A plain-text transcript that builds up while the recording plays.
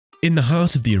In the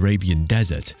heart of the Arabian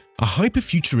Desert, a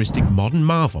hyper-futuristic modern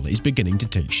marvel is beginning to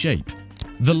take shape.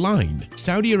 The Line,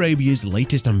 Saudi Arabia's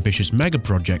latest ambitious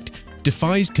mega-project,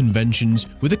 defies conventions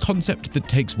with a concept that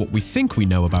takes what we think we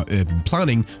know about urban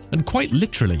planning and quite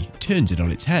literally turns it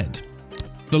on its head.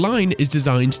 The Line is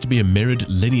designed to be a mirrored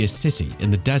linear city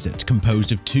in the desert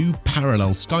composed of two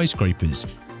parallel skyscrapers,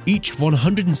 each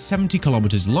 170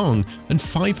 kilometers long and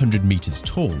 500 meters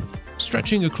tall,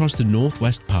 stretching across the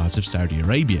northwest part of Saudi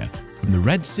Arabia, from the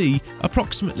Red Sea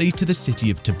approximately to the city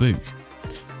of Tabuk.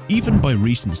 Even by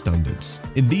recent standards,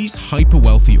 in these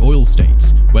hyper-wealthy oil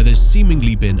states, where there's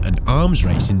seemingly been an arms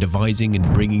race in devising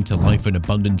and bringing to life an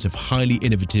abundance of highly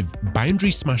innovative,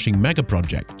 boundary-smashing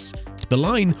mega-projects, the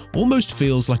Line almost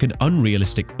feels like an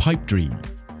unrealistic pipe dream.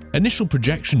 Initial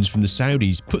projections from the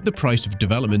Saudis put the price of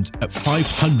development at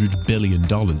 $500 billion,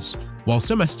 while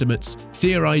some estimates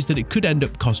theorize that it could end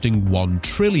up costing $1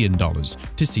 trillion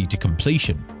to see to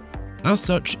completion. As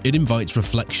such, it invites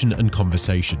reflection and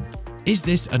conversation. Is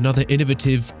this another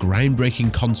innovative,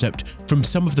 groundbreaking concept from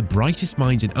some of the brightest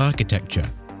minds in architecture?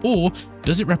 Or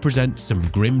does it represent some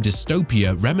grim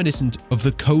dystopia reminiscent of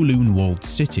the Kowloon walled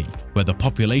city, where the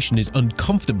population is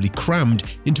uncomfortably crammed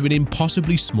into an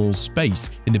impossibly small space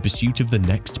in the pursuit of the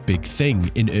next big thing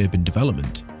in urban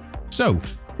development? So,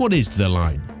 what is the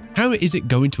Line? How is it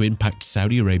going to impact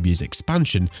Saudi Arabia's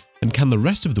expansion, and can the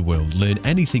rest of the world learn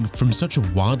anything from such a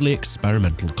wildly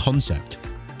experimental concept?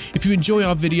 If you enjoy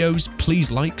our videos,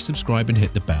 please like, subscribe and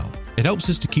hit the bell. It helps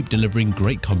us to keep delivering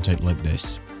great content like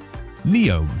this.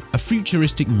 NEOM, a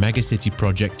futuristic megacity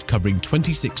project covering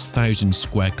 26,000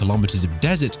 square kilometers of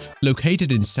desert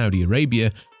located in Saudi Arabia,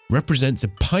 represents a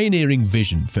pioneering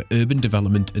vision for urban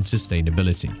development and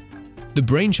sustainability. The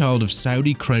brainchild of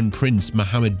Saudi Crown Prince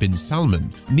Mohammed bin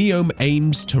Salman, NEOM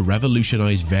aims to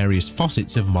revolutionize various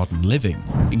facets of modern living,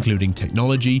 including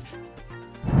technology,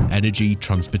 energy,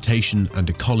 transportation, and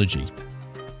ecology.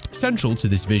 Central to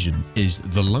this vision is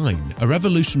The Line, a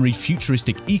revolutionary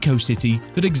futuristic eco-city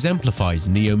that exemplifies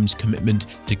NEOM's commitment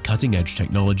to cutting-edge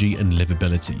technology and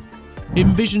livability.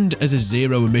 Envisioned as a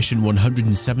zero-emission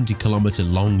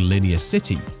 170-kilometer-long linear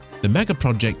city, the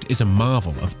mega-project is a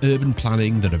marvel of urban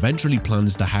planning that eventually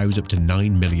plans to house up to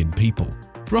 9 million people,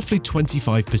 roughly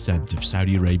 25% of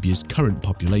Saudi Arabia's current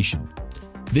population.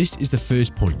 This is the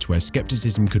first point where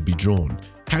skepticism could be drawn.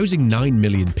 Housing 9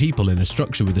 million people in a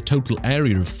structure with a total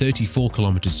area of 34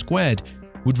 kilometers squared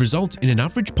would result in an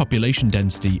average population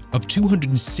density of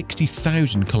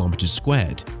 260,000 kilometers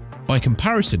squared. By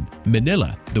comparison,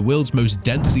 Manila, the world's most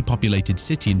densely populated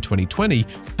city in 2020,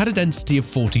 had a density of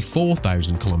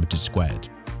 44,000 kilometers squared.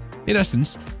 In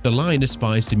essence, the Line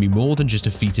aspires to be more than just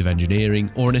a feat of engineering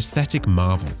or an aesthetic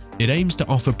marvel. It aims to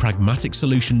offer pragmatic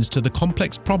solutions to the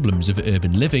complex problems of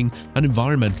urban living and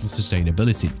environmental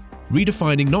sustainability,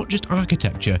 redefining not just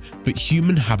architecture but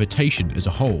human habitation as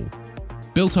a whole.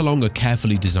 Built along a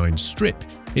carefully designed strip,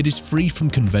 it is free from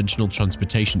conventional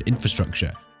transportation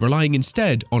infrastructure, relying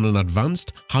instead on an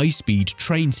advanced, high-speed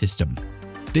train system.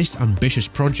 This ambitious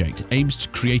project aims to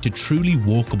create a truly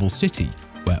walkable city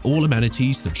where all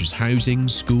amenities such as housing,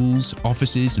 schools,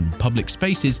 offices and public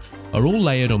spaces are all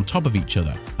layered on top of each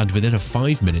other and within a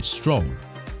 5-minute stroll.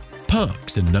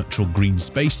 Parks and natural green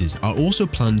spaces are also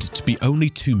planned to be only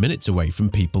 2 minutes away from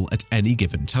people at any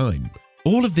given time.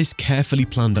 All of this carefully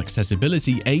planned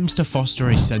accessibility aims to foster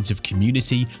a sense of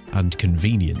community and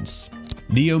convenience.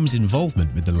 NEOM's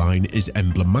involvement with the Line is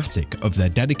emblematic of their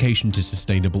dedication to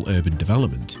sustainable urban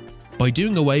development. By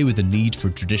doing away with the need for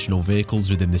traditional vehicles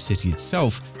within the city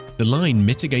itself, the Line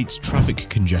mitigates traffic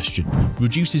congestion,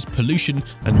 reduces pollution,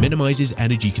 and minimizes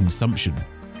energy consumption.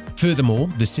 Furthermore,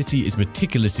 the city is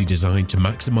meticulously designed to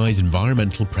maximize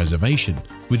environmental preservation,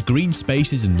 with green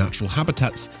spaces and natural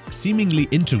habitats seemingly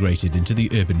integrated into the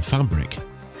urban fabric.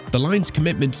 The Line's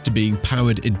commitment to being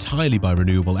powered entirely by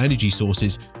renewable energy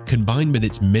sources, combined with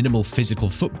its minimal physical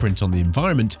footprint on the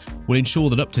environment, will ensure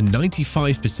that up to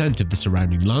 95% of the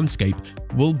surrounding landscape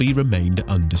will be remained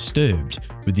undisturbed,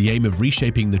 with the aim of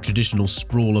reshaping the traditional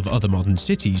sprawl of other modern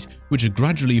cities which are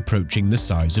gradually approaching the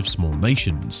size of small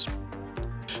nations.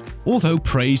 Although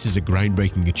praised as a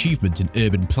groundbreaking achievement in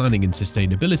urban planning and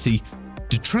sustainability,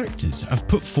 detractors have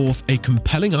put forth a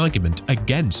compelling argument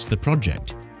against the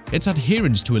project. Its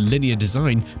adherence to a linear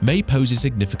design may pose a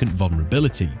significant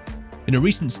vulnerability. In a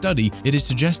recent study, it is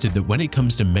suggested that when it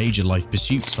comes to major life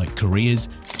pursuits like careers,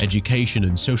 education,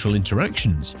 and social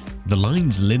interactions, the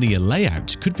Line's linear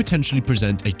layout could potentially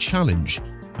present a challenge.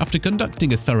 After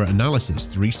conducting a thorough analysis,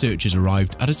 the researchers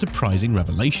arrived at a surprising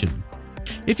revelation.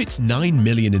 If its 9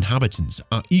 million inhabitants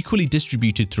are equally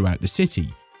distributed throughout the city,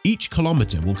 each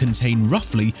kilometer will contain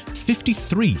roughly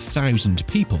 53,000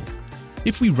 people.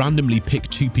 If we randomly pick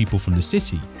 2 people from the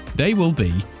city, they will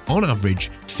be, on average,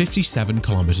 57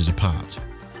 kilometers apart.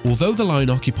 Although the line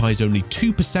occupies only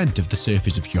 2% of the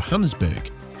surface of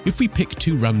Johannesburg, if we pick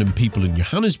 2 random people in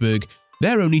Johannesburg,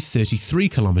 they're only 33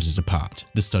 kilometers apart,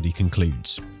 the study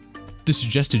concludes. The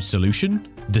suggested solution?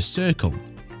 The circle.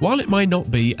 While it might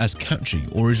not be as catchy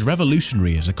or as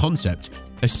revolutionary as a concept,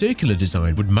 a circular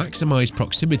design would maximize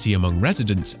proximity among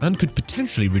residents and could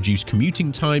potentially reduce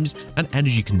commuting times and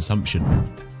energy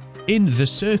consumption. In the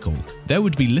circle, there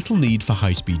would be little need for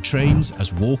high-speed trains,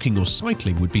 as walking or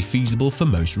cycling would be feasible for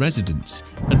most residents,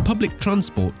 and public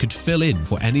transport could fill in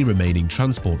for any remaining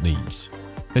transport needs.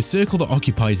 A circle that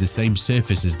occupies the same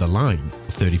surface as the line,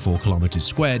 34 kilometers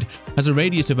squared, has a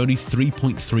radius of only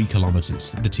 3.3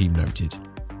 kilometers, the team noted.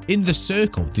 In the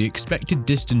circle, the expected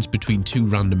distance between 2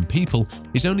 random people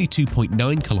is only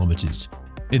 2.9 kilometers.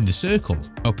 In the circle,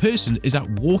 a person is at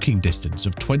walking distance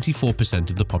of 24%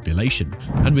 of the population,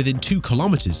 and within 2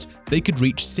 kilometers, they could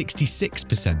reach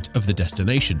 66% of the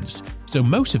destinations, so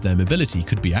most of their mobility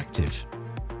could be active.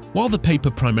 While the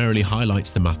paper primarily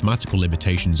highlights the mathematical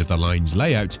limitations of the line's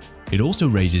layout, it also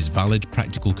raises valid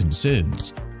practical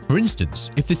concerns. For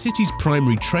instance, if the city's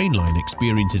primary train line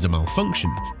experiences a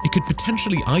malfunction, it could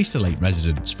potentially isolate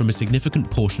residents from a significant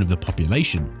portion of the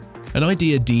population, an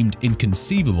idea deemed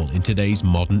inconceivable in today's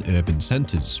modern urban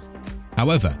centers.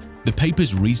 However, the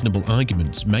paper's reasonable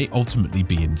arguments may ultimately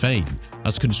be in vain,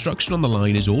 as construction on the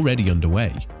line is already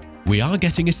underway. We are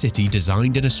getting a city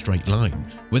designed in a straight line,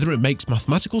 whether it makes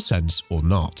mathematical sense or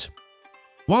not.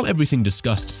 While everything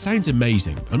discussed sounds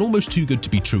amazing and almost too good to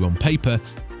be true on paper,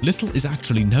 little is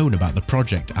actually known about the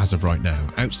project as of right now,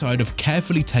 outside of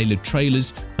carefully tailored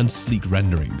trailers and sleek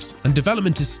renderings, and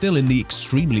development is still in the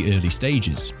extremely early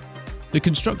stages. The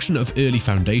construction of early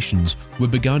foundations were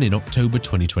begun in October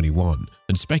 2021,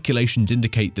 and speculations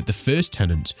indicate that the first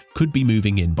tenants could be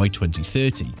moving in by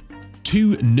 2030.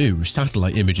 2 new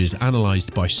satellite images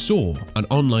analyzed by SOAR, an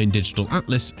online digital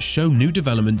atlas, show new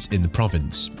developments in the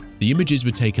province. The images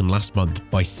were taken last month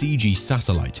by CG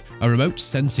Satellite, a remote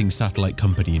sensing satellite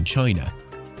company in China.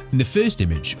 In the first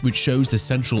image, which shows the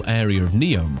central area of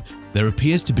Neom, there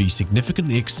appears to be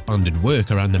significantly expanded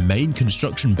work around the main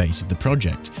construction base of the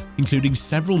project, including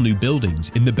several new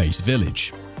buildings in the base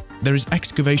village. There is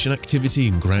excavation activity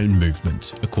and ground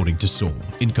movement, according to SOAR,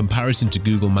 in comparison to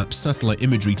Google Maps satellite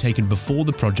imagery taken before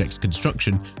the project's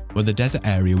construction, when the desert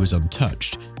area was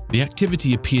untouched. The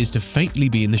activity appears to faintly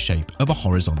be in the shape of a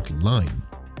horizontal line.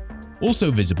 Also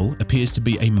visible appears to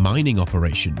be a mining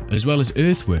operation, as well as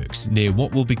earthworks near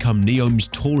what will become Neom's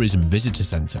tourism visitor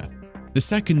center. The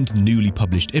second newly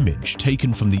published image,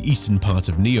 taken from the eastern part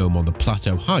of Neom on the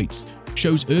Plateau Heights,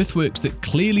 shows earthworks that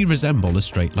clearly resemble a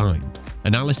straight line.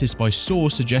 Analysis by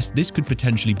SOAR suggests this could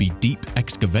potentially be deep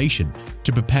excavation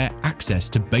to prepare access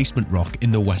to basement rock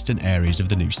in the western areas of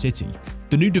the new city.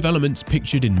 The new developments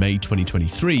pictured in May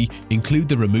 2023 include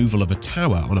the removal of a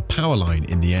tower on a power line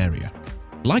in the area,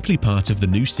 likely part of the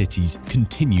new city's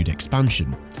continued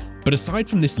expansion. But aside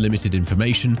from this limited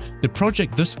information, the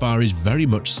project thus far is very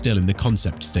much still in the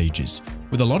concept stages,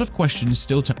 with a lot of questions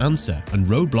still to answer and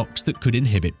roadblocks that could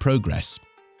inhibit progress.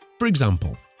 For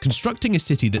example, constructing a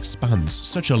city that spans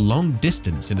such a long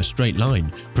distance in a straight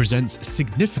line presents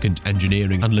significant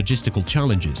engineering and logistical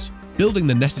challenges. Building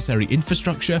the necessary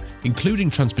infrastructure, including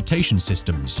transportation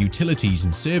systems, utilities,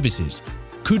 and services,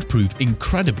 could prove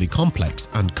incredibly complex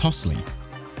and costly.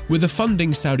 With the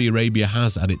funding Saudi Arabia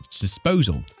has at its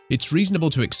disposal, it's reasonable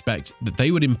to expect that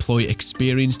they would employ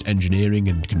experienced engineering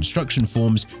and construction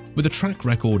firms with a track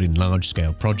record in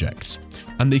large-scale projects,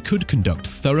 and they could conduct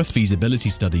thorough feasibility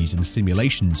studies and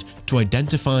simulations to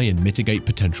identify and mitigate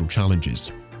potential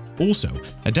challenges. Also,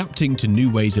 adapting to new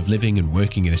ways of living and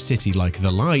working in a city like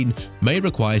The Line may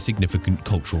require significant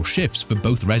cultural shifts for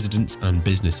both residents and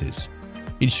businesses.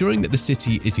 Ensuring that the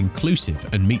city is inclusive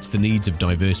and meets the needs of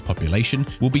diverse population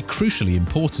will be crucially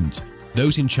important.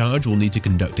 Those in charge will need to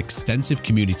conduct extensive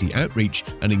community outreach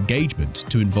and engagement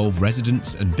to involve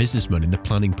residents and businessmen in the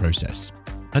planning process,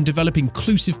 and develop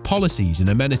inclusive policies and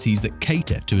amenities that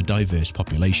cater to a diverse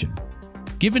population.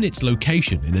 Given its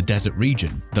location in a desert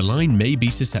region, The Line may be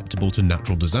susceptible to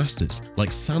natural disasters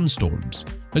like sandstorms,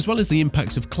 as well as the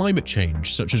impacts of climate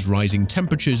change such as rising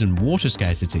temperatures and water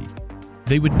scarcity.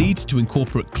 They would need to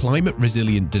incorporate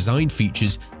climate-resilient design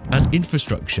features and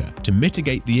infrastructure to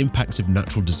mitigate the impacts of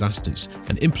natural disasters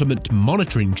and implement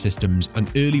monitoring systems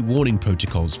and early warning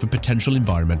protocols for potential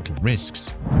environmental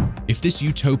risks. If this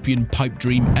utopian pipe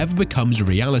dream ever becomes a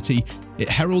reality, it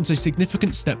heralds a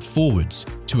significant step forwards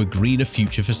to a greener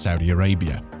future for Saudi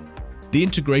Arabia. The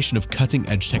integration of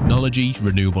cutting-edge technology,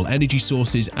 renewable energy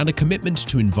sources, and a commitment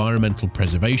to environmental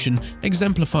preservation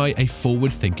exemplify a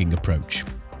forward-thinking approach.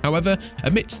 However,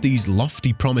 amidst these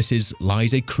lofty promises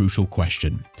lies a crucial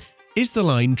question. Is the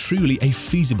line truly a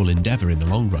feasible endeavour in the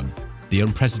long run? The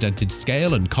unprecedented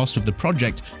scale and cost of the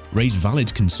project raise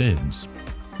valid concerns.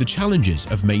 The challenges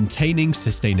of maintaining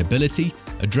sustainability,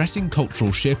 addressing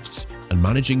cultural shifts, and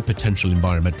managing potential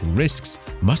environmental risks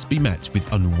must be met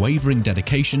with unwavering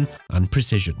dedication and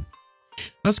precision.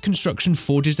 As construction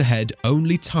forges ahead,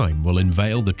 only time will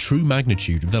unveil the true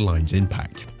magnitude of the line's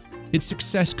impact. Its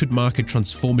success could mark a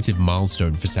transformative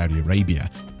milestone for Saudi Arabia,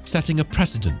 setting a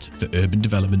precedent for urban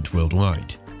development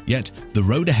worldwide. Yet, the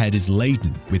road ahead is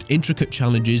laden with intricate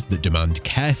challenges that demand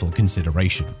careful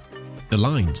consideration. The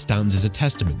line stands as a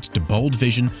testament to bold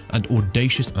vision and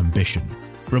audacious ambition,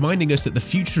 reminding us that the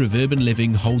future of urban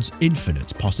living holds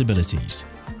infinite possibilities.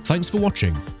 Thanks for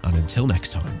watching, and until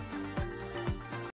next time.